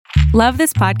Love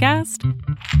this podcast?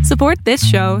 Support this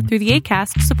show through the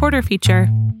Acast supporter feature.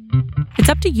 It's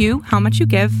up to you how much you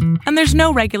give, and there's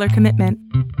no regular commitment.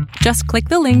 Just click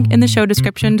the link in the show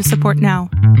description to support now.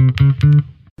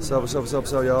 What's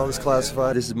up, y'all? It's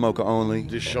Classified. This is Mocha Only.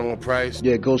 This is Sean Price.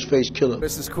 Yeah, Ghostface Killer.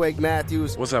 This is Quake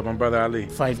Matthews. What's up, my brother Ali?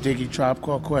 Fife Diggy, Tribe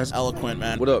Called Quest. Eloquent,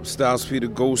 man. What up, Styles P the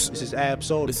Ghost? This is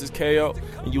Ab-Soul. This is KO,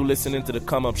 and you listening to the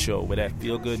Come Up Show, where that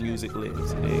feel-good music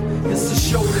lives. It's the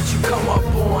show that you come up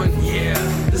on, yeah.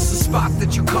 This is the spot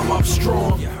that you come up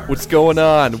strong. What's going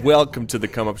on? Welcome to the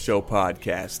Come Up Show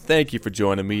podcast. Thank you for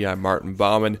joining me. I'm Martin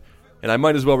Baumann, and I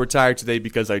might as well retire today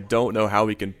because I don't know how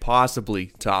we can possibly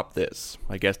top this.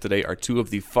 My guests today are two of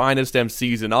the finest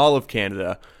MCs in all of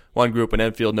Canada. One grew up in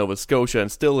Enfield, Nova Scotia,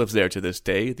 and still lives there to this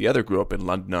day. The other grew up in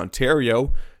London,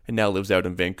 Ontario, and now lives out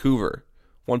in Vancouver.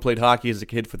 One played hockey as a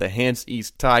kid for the Hants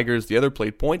East Tigers. The other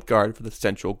played point guard for the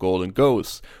Central Golden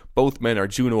Ghosts. Both men are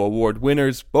Juno Award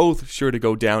winners, both sure to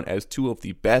go down as two of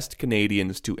the best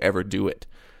Canadians to ever do it.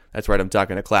 That's right, I'm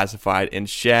talking to Classified and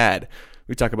Shad.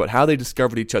 We talk about how they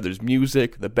discovered each other's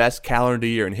music, the best calendar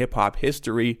year in hip-hop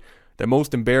history, their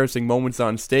most embarrassing moments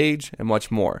on stage, and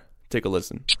much more. Take a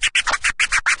listen.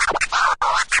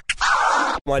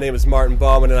 My name is Martin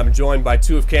Baumann, and I'm joined by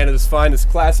two of Canada's finest,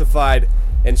 Classified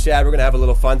and Shad. We're going to have a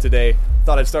little fun today.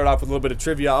 Thought I'd start off with a little bit of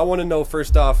trivia. I want to know,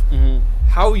 first off,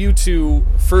 how you two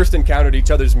first encountered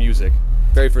each other's music.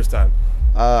 Very first time.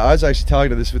 I was actually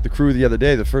talking to this with the crew the other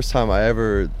day. The first time I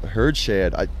ever heard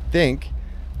Shad, I think,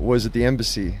 was at the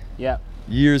Embassy. Yeah.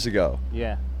 Years ago.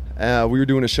 Yeah. We were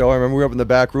doing a show. I remember we were up in the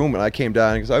back room, and I came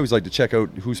down because I always like to check out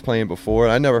who's playing before.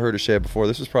 And I never heard of Shad before.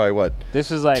 This was probably, what? This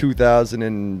was like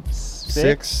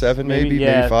 2006, 7 maybe,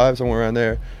 maybe 5, somewhere around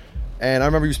there. And I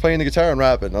remember he was playing the guitar and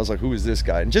rapping. And I was like, who is this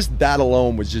guy? And just that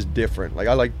alone was just different. Like,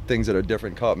 I like things that are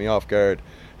different, caught me off guard.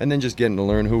 And then just getting to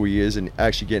learn who he is and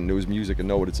actually getting to his music and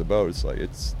know what it's about. It's like,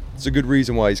 it's a good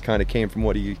reason why he's kind of came from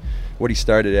what he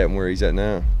started at and where he's at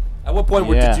now. At what point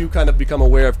did you kind of become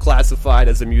aware of Classified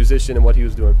as a musician and what he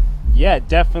was doing? Yeah,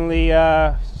 definitely.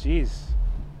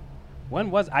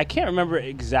 When was I can't remember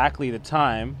exactly the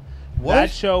time. What? That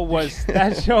show was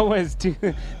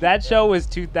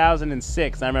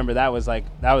 2006. I remember that was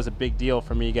a big deal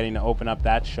for me getting to open up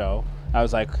that show. I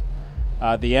was like,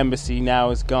 the Embassy now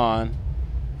is gone.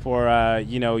 For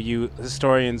you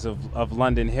historians of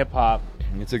London hip hop.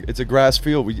 It's a grass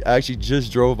field. We actually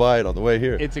just drove by it on the way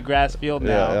here. It's a grass field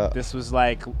now. Yeah. This was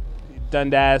like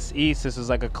Dundas East. This was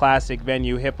like a classic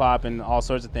venue, hip hop and all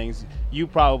sorts of things. You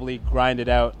probably grinded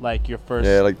out like your first.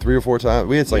 Yeah, like 3 or 4 times.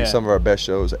 We had some of our best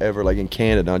shows ever, like in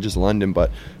Canada, not just London,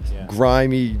 but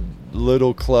grimy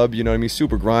little club. You know what I mean?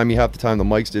 Super grimy. Half the time the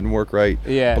mics didn't work right.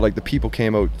 Yeah. But like the people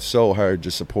came out so hard,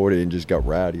 just supported and just got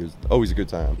rowdy. It was always a good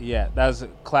time. Yeah, that was a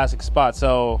classic spot.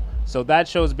 So that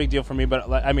show was a big deal for me, but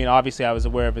I mean, obviously I was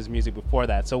aware of his music before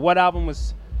that. So what album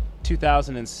was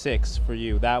 2006 for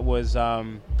you? That was,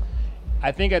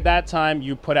 I think at that time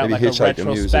you put out maybe like a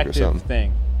retrospective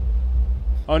thing.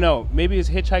 Oh no, maybe it was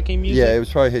Hitchhiking Music? Yeah, it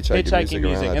was probably Hitchhiking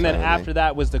Music. And then after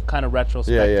that was the kind of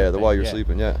retrospective the thing. While You're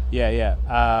Sleeping, Yeah.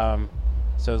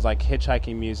 So it was like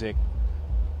Hitchhiking Music.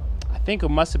 I think it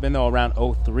must have been, though, around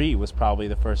 2003 was probably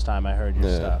the first time I heard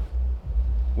your stuff.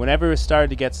 Whenever it started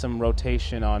to get some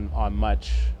rotation on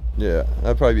Much. Yeah,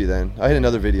 that'd probably be then. I had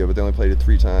another video, but they only played it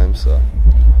 3 times, so.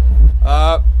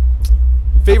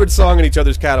 Favorite song in each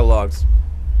other's catalogs?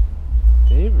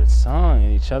 Favorite song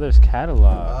in each other's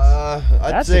catalogs?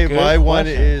 I'd say my one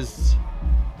is,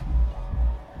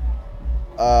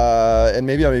 and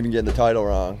maybe I'm even getting the title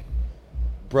wrong.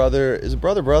 Brother, is it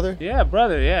Brother? Yeah,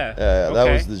 Brother, yeah. Yeah, okay.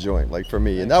 That was the joint, like, for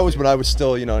me. And that was when I was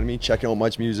still, you know what I mean, checking out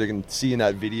Much Music and seeing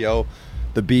that video,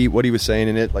 the beat, what he was saying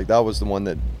in it. Like, that was the one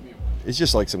that, it's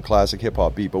just like some classic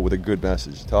hip-hop beat, but with a good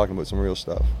message, talking about some real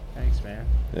stuff. Thanks, man.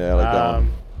 Yeah, I like that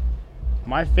one.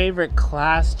 My favorite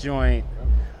Class joint,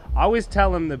 I always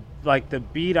tell him the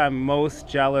beat I'm most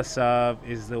jealous of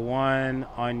is the one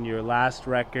on your last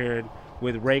record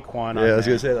with Raekwon on I was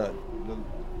going to say that.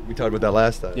 We talked about that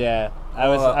last time. Yeah. I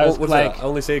was like... I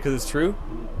only say it because it's true?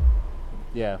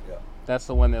 Yeah. That's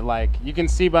the one that, like, you can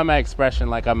see by my expression,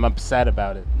 like, I'm upset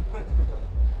about it.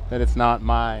 That it's not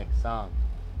my song.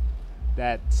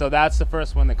 So that's the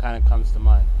first one that kind of comes to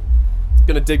mind.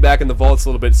 Gonna dig back in the vaults a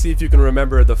little bit, see if you can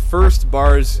remember the first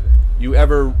bars you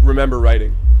ever remember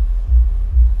writing.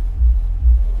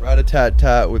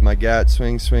 Rat-a-tat-tat with my gat,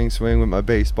 swing, swing, swing with my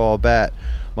baseball bat.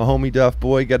 My homie Duff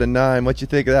boy got a 9. What you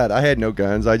think of that? I had no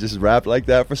guns. I just rapped like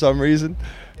that for some reason.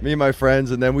 Me and my friends,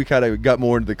 and then we kind of got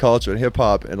more into the culture and hip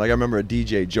hop. And like I remember a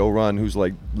DJ, Joe Run, who's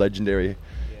like legendary.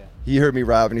 Yeah. He heard me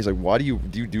rap and he's like, "Why do you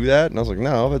do that?" And I was like,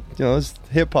 "No, but you know, it's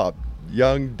hip hop.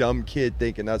 young dumb kid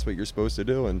thinking that's what you're supposed to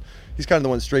do, and he's kind of the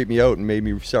one that straightened me out and made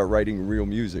me start writing real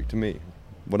music to me,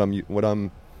 what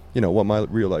my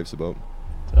real life's about.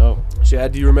 Oh,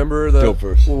 Shad, do you remember Go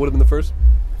first. what would have been the first?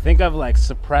 I think I've like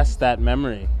suppressed that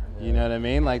memory. You know what I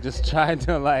mean? Like just trying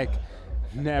to like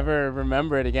never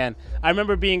remember it again. I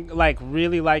remember being like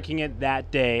really liking it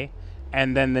that day,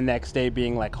 and then the next day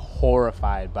being like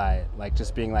horrified by it, like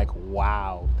just being like,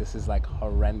 wow, this is like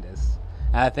horrendous.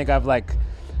 And I think I've like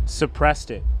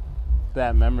suppressed it,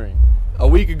 that memory. A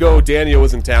week ago, Daniel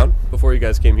was in town before you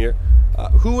guys came here.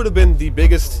 Who would have been the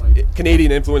biggest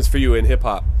Canadian influence for you in hip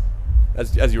hop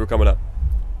as you were coming up?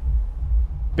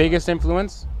 Biggest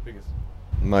influence?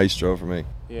 Maestro for me.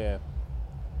 Yeah.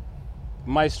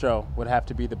 Maestro would have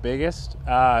to be the biggest.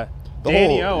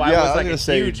 Danny O, I was like a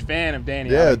huge fan of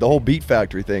Danny O. Yeah, the whole Beat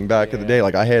Factory thing back in the day.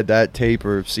 Like I had that tape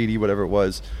or CD, whatever it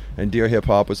was, and Dear Hip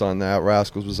Hop was on that,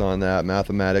 Rascals was on that,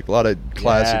 Mathematic, a lot of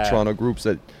classic Toronto groups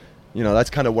that,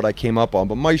 that's kind of what I came up on.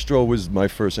 But Maestro was my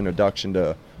first introduction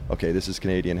to, okay, this is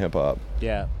Canadian hip hop.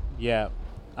 Yeah.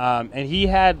 And he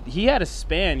had a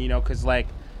span, because like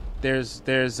there's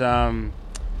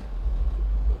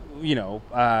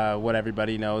what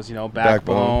everybody knows,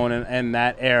 Backbone and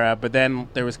that era. But then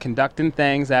there was Conducting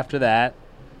Things after that,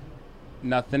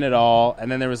 nothing at all.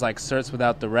 And then there was like Certs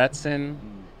Without the Retsin,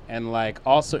 and like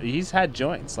also he's had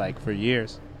joints like for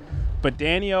years. But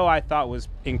Danny O I thought was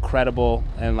incredible,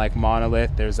 and like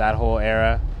Monolith, there's that whole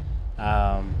era,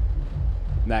 that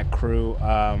crew.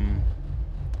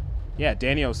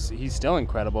 Danny O, he's still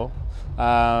incredible.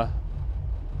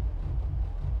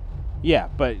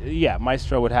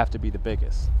 Maestro would have to be the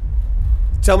biggest.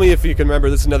 Tell me if you can remember,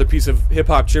 this is another piece of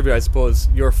hip-hop trivia, I suppose,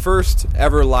 your first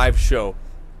ever live show.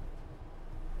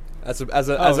 As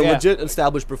a legit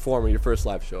established performer, your first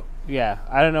live show. Yeah,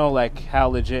 I don't know like how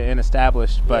legit and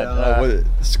established, but...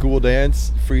 school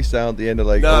dance, freestyle at the end of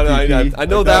like No, OPP. I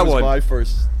know that was one. My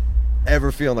first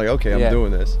ever feeling like, okay, I'm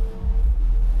doing this.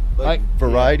 Like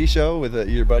variety show with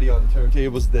your buddy on the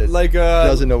turntables that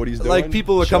doesn't know what he's doing. Like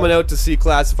people are coming out to see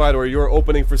Classified, or you're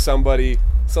opening for somebody,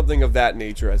 something of that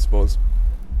nature, I suppose.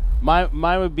 Mine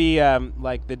would be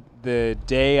like the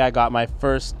day I got my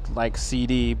first like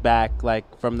CD back,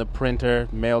 like from the printer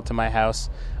mailed to my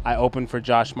house. I opened for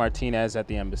Josh Martinez at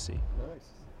the Embassy. Nice.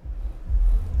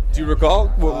 Do you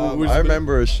recall? I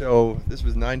remember a show. This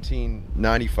was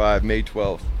 1995, May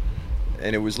 12th.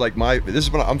 And it was like this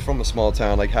is when I'm from a small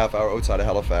town, like half hour outside of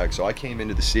Halifax. So I came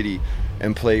into the city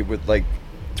and played with like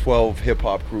 12 hip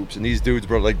hop groups, and these dudes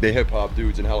were like the hip hop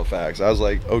dudes in Halifax. I was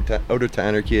like Oda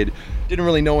Tanner kid, didn't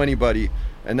really know anybody,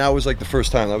 and that was like the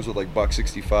first time. That was with like Buck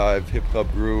 65, Hip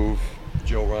Club Groove,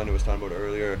 Joe Run, who was talking about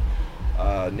earlier,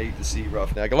 Nate the Sea,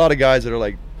 Roughneck, a lot of guys that are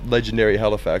like legendary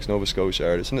Halifax, Nova Scotia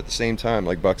artists. And at the same time,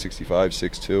 like Buck 65,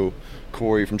 6'2",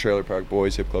 Corey from Trailer Park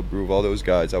Boys, Hip Club Groove, all those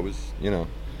guys. That was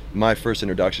my first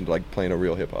introduction to like playing a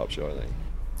real hip hop show, I think.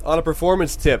 On a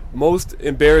performance tip, most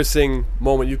embarrassing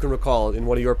moment you can recall in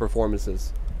one of your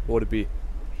performances, what would it be?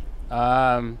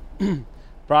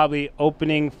 Probably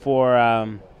opening for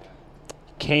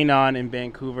Kanon in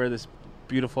Vancouver, this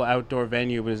beautiful outdoor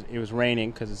venue. It was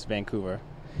raining because it's Vancouver,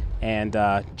 and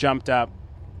jumped up,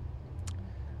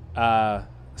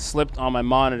 slipped on my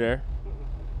monitor,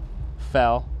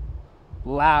 fell,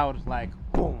 loud, like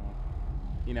boom,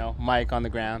 mic on the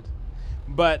ground.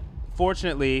 But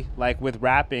fortunately, like with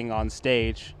rapping on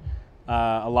stage,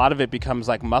 a lot of it becomes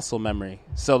like muscle memory.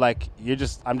 So like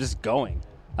I'm just going,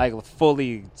 like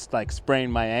fully like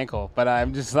sprained my ankle, but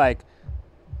I'm just like,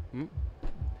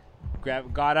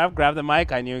 got up, grabbed the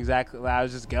mic. I knew exactly. I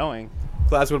was just going.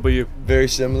 Class, what about you? Very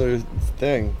similar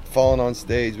thing, falling on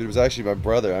stage, but it was actually my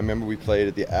brother. I remember we played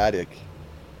at the Attic,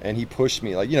 and he pushed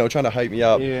me, like, trying to hype me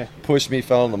up. Yeah. Pushed me,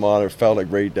 fell on the monitor, fell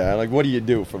like right down. Like, what do you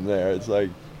do from there? It's like,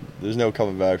 there's no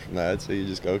coming back from that. So you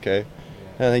just go, okay.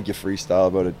 And I think you freestyle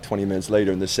about 20 minutes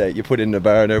later in the set. You put it in the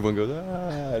bar and everyone goes,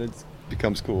 and it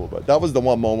becomes cool. But that was the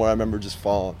one moment where I remember just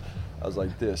falling. I was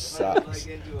like, this sucks.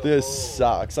 This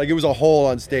sucks. Like, it was a hole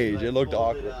on stage. It looked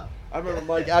awkward. I remember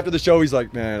Mike after the show, he's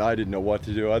like, man, I didn't know what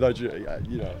to do. I thought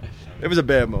it was a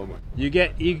bad moment.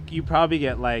 You probably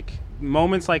get like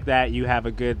moments like that. You have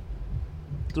a good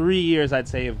 3 years, I'd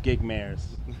say, of gig mares.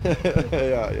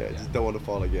 yeah. Just don't want to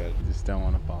fall again. Just don't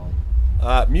want to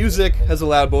fall. Music has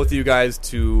allowed both of you guys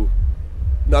to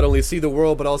not only see the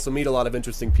world, but also meet a lot of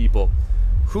interesting people.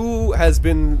 Who has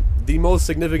been the most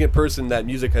significant person that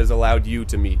music has allowed you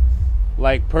to meet?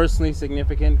 Like personally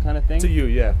significant kind of thing? To you,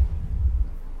 yeah.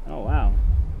 Oh, wow.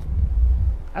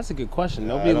 That's a good question.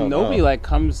 Nobody like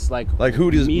comes like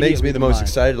who makes me the most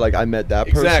excited? Like, I met that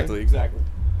person. Exactly.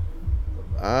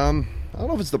 I don't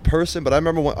know if it's the person, but I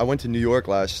remember when I went to New York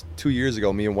 2 years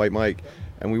ago, me and White Mike,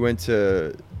 and we went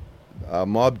to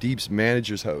Mobb Deep's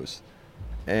manager's house.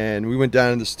 And we went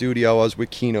down in the studio. I was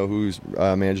with Keno, who's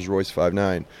manages Royce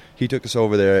 5'9". He took us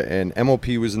over there, and MOP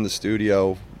was in the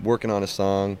studio working on a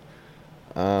song.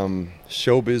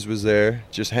 Showbiz was there,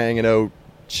 just hanging out,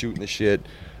 shooting the shit.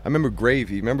 I remember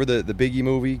Gravy. Remember the Biggie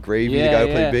movie? Gravy, the guy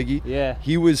who played Biggie? Yeah.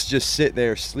 He was just sitting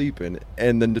there sleeping,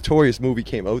 and the Notorious movie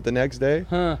came out the next day,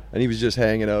 and he was just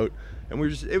hanging out. And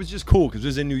it was just cool because it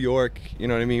was in New York, you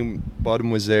know what I mean?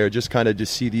 Budden was there, just kind of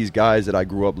just see these guys that I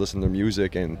grew up listening to their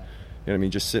music, and, you know what I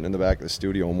mean, just sitting in the back of the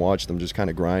studio and watch them just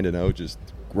kind of grinding out, just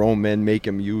grown men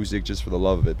making music just for the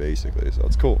love of it, basically. So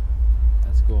it's cool.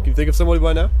 That's cool. Can you think of somebody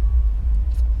by now?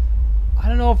 I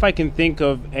don't know if I can think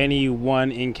of any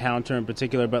one encounter in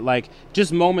particular, but like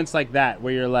just moments like that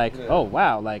where you're like, oh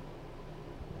wow, like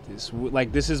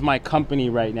this is my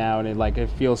company right now, and it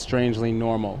feels strangely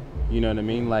normal. You know what I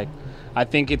mean? Like, I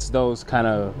think it's those kind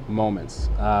of moments.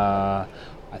 But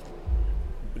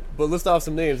list off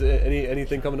some names.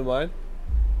 Anything coming to mind?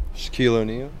 Shaquille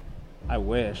O'Neal. I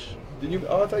wish. Did you?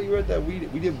 Oh, I thought you were at that. We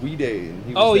did We Day. And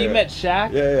he was Oh, there. You met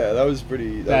Shaq? Yeah, that was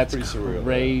pretty. That's was pretty surreal.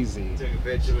 crazy. Took a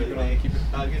picture with me,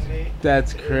 hugging me.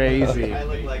 That's crazy. I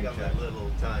look like I'm that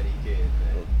little tiny kid,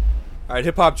 man. All right,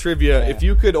 hip hop trivia. If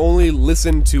you could only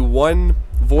listen to one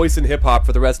voice in hip hop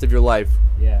for the rest of your life,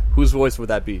 whose voice would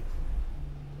that be?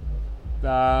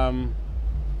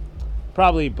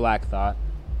 Probably Black Thought.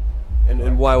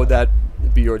 And why would that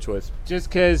be your choice? Just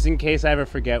because in case I ever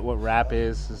forget what rap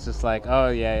is, it's just like, oh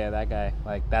yeah, that guy,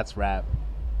 like that's rap.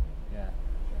 Yeah.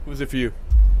 Who's it for you?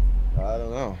 I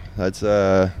don't know. That's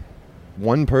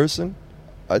one person.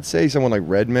 I'd say someone like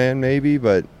Redman maybe,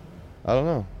 but I don't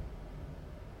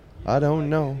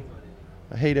know.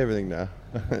 I hate everything now.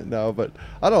 No, but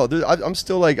I don't know. I'm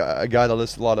still like a guy that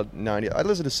listens to a lot of 90s. I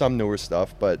listen to some newer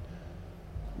stuff, but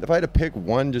if I had to pick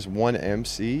just one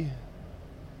MC,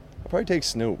 I'd probably take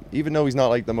Snoop. Even though he's not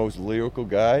like the most lyrical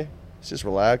guy, he's just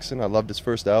relaxing. I loved his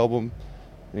first album,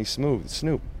 and he's smooth.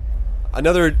 Snoop.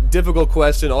 Another difficult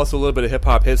question, also a little bit of hip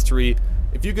hop history.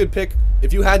 If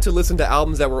you had to listen to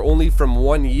albums that were only from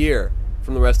 1 year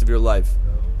from the rest of your life,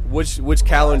 which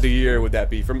calendar year would that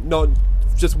be?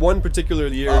 Just one particular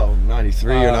year. Oh,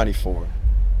 93 or 94.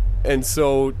 And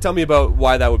so, tell me about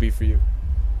why that would be for you.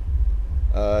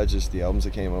 Just the albums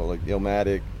that came out, like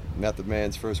Illmatic, Method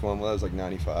Man's first one, that was like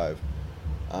 95.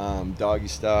 Doggy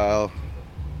Style,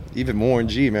 even Warren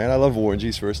G, man. I love Warren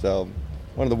G's first album.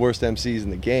 One of the worst MCs in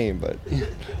the game, but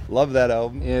love that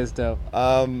album. Yeah, it's dope.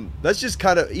 That's just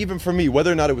kind of, even for me,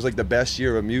 whether or not it was like the best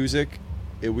year of music,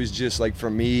 it was just like for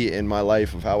me in my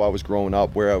life of how I was growing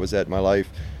up, where I was at in my life,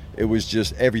 it was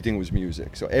just everything was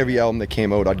music. So every album that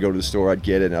came out, I'd go to the store, I'd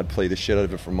get it, and I'd play the shit out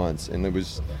of it for months. And it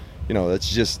was, that's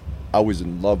just, I was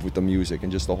in love with the music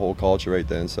and just the whole culture right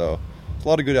then. So a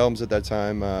lot of good albums at that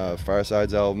time.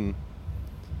 Fireside's album.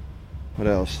 What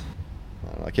else?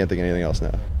 I can't think of anything else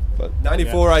now. But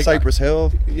 94, Cypress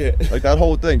Hill. Yeah. Like that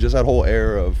whole thing, just that whole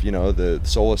era of, the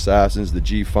Soul Assassins, the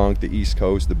G-Funk, the East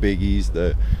Coast, the Biggies,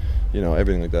 the,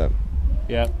 everything like that.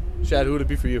 Yeah. Shad, who would it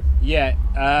be for you? Yeah.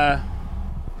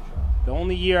 The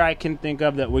only year I can think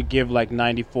of that would give like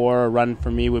 94 a run for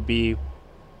me would be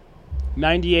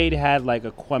 98 had like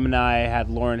Aquemini, had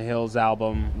Lauryn Hill's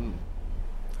album.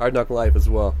 Hard Knock Life as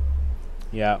well.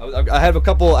 Yeah. I had a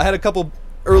couple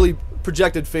early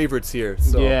projected favorites here.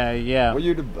 So. Yeah. What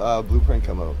year did Blueprint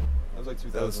come out? That was like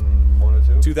 2001 or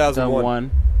 2?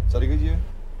 2001. Is that a good year?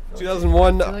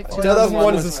 2001. Like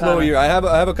 2001 is a slow year. I have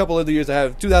a couple of the years. I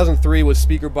have 2003 was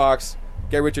Speaker Box,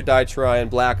 Get Rich or Die Trying,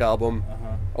 Black Album.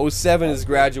 07 is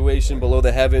Graduation, Below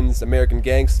the Heavens, American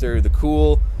Gangster, The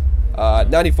Cool.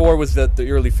 94 was the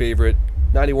early favorite.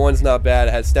 91 is not bad.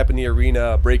 It had Step in the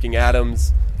Arena, Breaking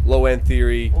Atoms, Low End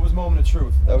Theory. What was Moment of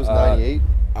Truth? That was 98.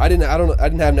 I didn't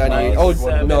have 98. Oh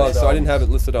no, so I didn't have it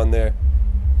listed on there.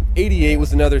 88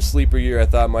 was another sleeper year I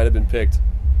thought might have been picked.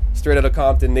 Straight Outta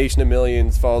Compton, Nation of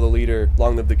Millions, Follow the Leader,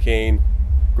 Long Live the Cane,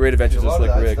 Great Adventures of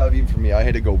Slick Rick. Stuff, even for me, I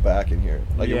had to go back in here.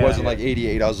 Like it wasn't Yeah. like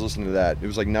 88. I was listening to that. It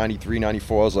was like 93,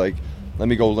 94. I was like, let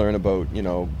me go learn about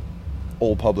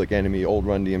old Public Enemy, old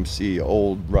Run DMC,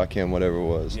 old Rakim, whatever it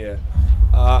was. Yeah.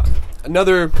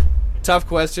 Another tough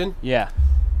question. Yeah.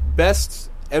 Best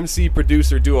MC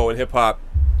producer duo in hip hop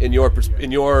in your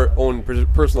own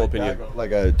personal opinion.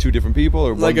 Like two different people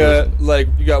or Like one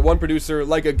person? you got one producer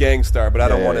like a Gangstar, but I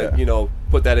don't want to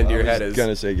put that into your head I was as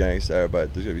gonna say Gangstar,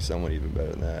 but there's gonna be someone even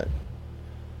better than that.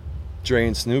 Dre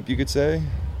and Snoop, you could say.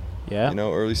 Yeah.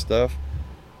 Early stuff.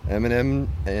 Eminem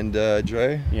and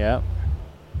Dre. Yeah.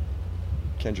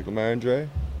 Kendrick Lamar and Dre.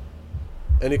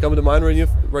 Any coming to mind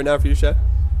right now for you, Shad?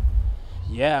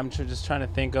 Yeah, I'm just trying to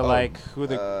think of who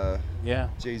the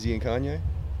Jay-Z and Kanye.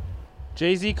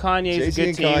 Jay-Z, Kanye is a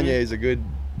good team. Jay-Z and Kanye is a good.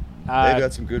 They've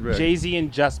got some good records. Jay-Z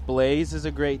and Just Blaze is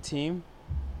a great team.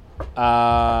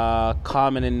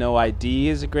 Common and No ID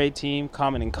is a great team.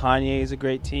 Common and Kanye is a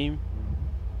great team.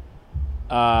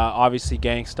 Obviously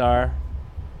Gangstar.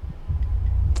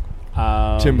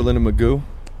 Timbaland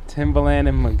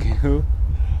and Magoo.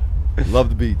 Love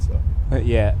the beats though.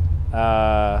 Yeah.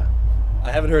 I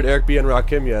haven't heard Eric B and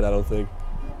Rakim yet, I don't think.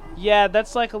 Yeah,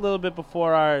 that's like a little bit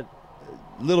before our... A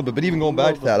little bit, but even going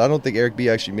back to that, I don't think Eric B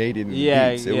actually made it in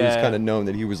beats. It was kind of known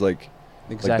that he was like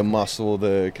the muscle,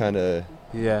 the kind of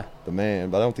the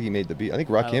man, but I don't think he made the beat. I think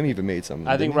Rakim even made something.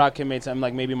 I think Rakim made something,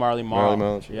 like maybe Marley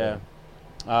Marl. Yeah.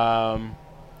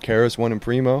 Karis One and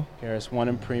Primo.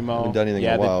 Haven't done anything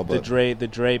in a while, but the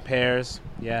Dre pairs.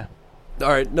 Yeah. All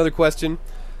right, another question.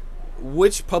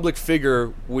 Which public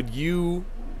figure would you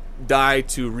die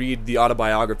to read the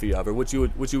autobiography of, or would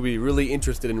you be really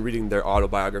interested in reading their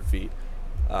autobiography?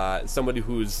 Somebody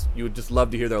you would just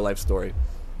love to hear their life story.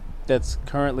 That's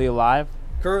currently alive?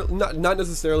 Not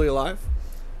necessarily alive.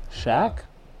 Shaq?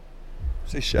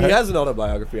 Say Shaq. He has an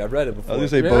autobiography. I've read it before. I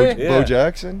was going to say Really? Bo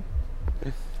Jackson.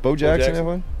 Bo Jackson have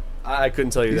one? I couldn't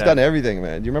tell you He's that. done everything,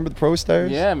 man. Do you remember the Pro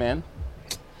Stars? Yeah, man.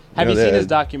 Have you seen his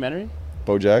documentary?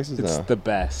 Bo Jackson's? It's No. the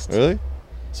best. Really?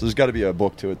 So there's got to be a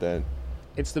book to it then.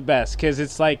 It's the best because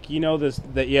it's like, the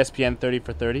ESPN 30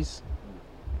 for 30s?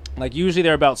 Like, usually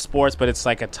they're about sports, but it's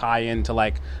like a tie-in to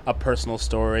like a personal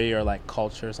story or like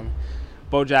culture or something.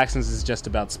 Bo Jackson's is just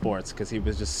about sports because he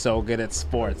was just so good at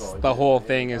sports. The whole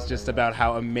thing is just about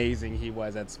how amazing he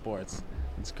was at sports.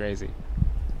 It's crazy.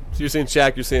 So you're saying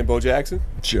Shaq, you're saying Bo Jackson?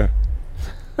 Sure.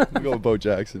 I'll go with Bo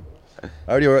Jackson.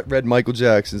 I already read Michael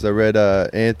Jackson's. I read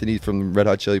Anthony from Red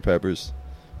Hot Chili Peppers.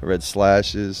 I read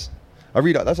Slash's.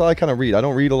 That's all I kind of read. I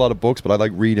don't read a lot of books, but I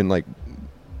like reading like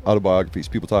autobiographies,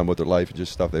 people talking about their life and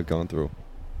just stuff they've gone through.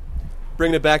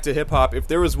 Bringing it back to hip-hop, if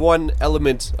there was one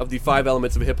element of the 5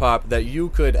 elements of hip-hop that you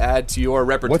could add to your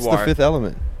repertoire... What's the 5th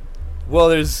element? Well,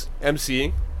 there's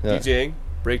MCing, Yeah. DJing,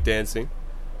 breakdancing,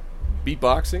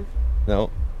 beatboxing. No.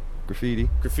 Graffiti.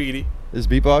 Is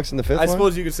beatboxing the 5th one? I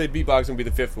suppose you could say beatboxing would be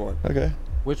the 5th one. Okay.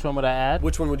 Which one would I add?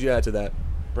 Which one would you add to that?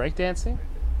 Breakdancing?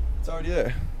 It's already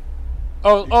there.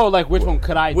 Oh, like which one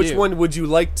could I do? Which one would you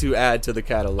like to add to the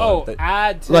catalog?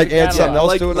 Add to like the add something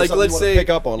catalog. else to it, or Like something let's you wanna say pick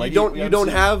up on. Like you don't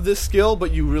have this skill, but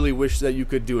you really wish that you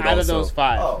could do it. Out also. of those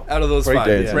 5. Oh. Out of those 5,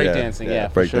 Breakdancing. Breakdancing, yeah,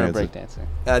 for sure. breakdancing. Breakdancing.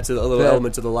 add to a little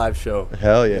element to the live show.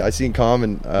 Hell yeah! I seen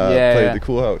Common play at the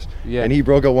Cool House, Yeah. and he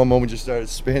broke out one moment, just started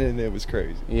spinning, and it was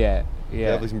crazy. Yeah.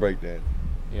 Definitely some breakdance.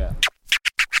 Yeah.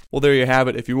 Well, there you have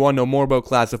it. If you want to know more about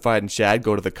Classified and Shad,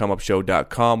 go to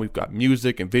thecomeupshow.com. We've got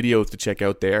music and videos to check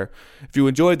out there. If you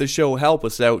enjoyed the show, help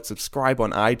us out. Subscribe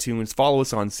on iTunes. Follow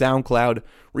us on SoundCloud.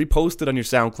 Repost it on your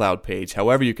SoundCloud page.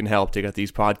 However you can help to get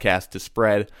these podcasts to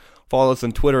spread. Follow us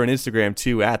on Twitter and Instagram,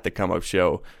 too, at The Come Up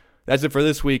Show. That's it for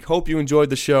this week. Hope you enjoyed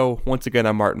the show. Once again,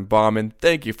 I'm Martin Bauman.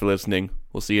 Thank you for listening.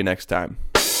 We'll see you next time.